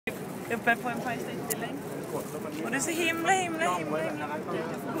Uppe på Empire State Building. Och det är så himla vackert.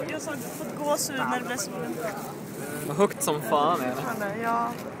 Jag har fått gåshud när det blev solen. Vad högt som fan är det.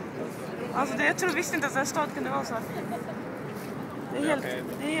 Ja. Alltså jag visste inte att det här stad kunde vara så här fint.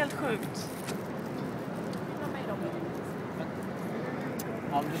 Det är helt sjukt.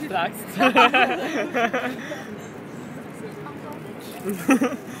 Alldeles strax.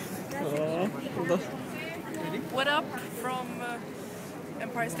 What up from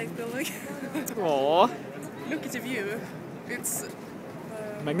Empire State Building? Ja. Look at the view. It's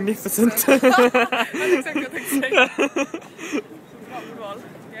magnificent. That's exactly what I think.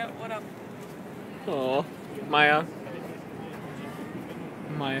 Yeah, what up? Ja,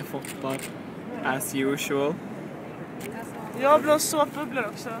 Maja fotar as usual. Jag har blåst såpbubblor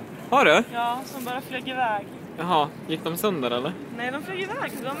också. Har du? Ja, som bara flög iväg. Jaha, gick de sönder eller? Nej, de flög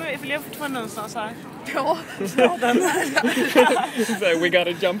iväg. De lever fortfarande någonstans här. Ja, den So we got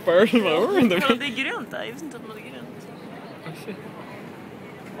a jumper. Det är grönt där, jag visste inte att det var grönt.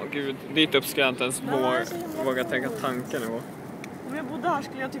 Åh gud, dit upp ska jag inte ens våga tänka tanken på. Om jag bodde här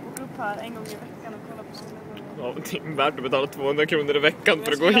skulle jag typ åka upp här en gång i veckan och kolla på solen. Ja, det är värt att betala 200 kronor i veckan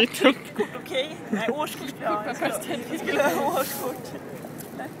för att gå hit upp. Okej? Nej, årskort. Ja, jag skulle ha årskort.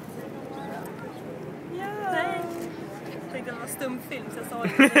 nej. Jag tänkte att det var stumfilm så jag sa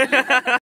det.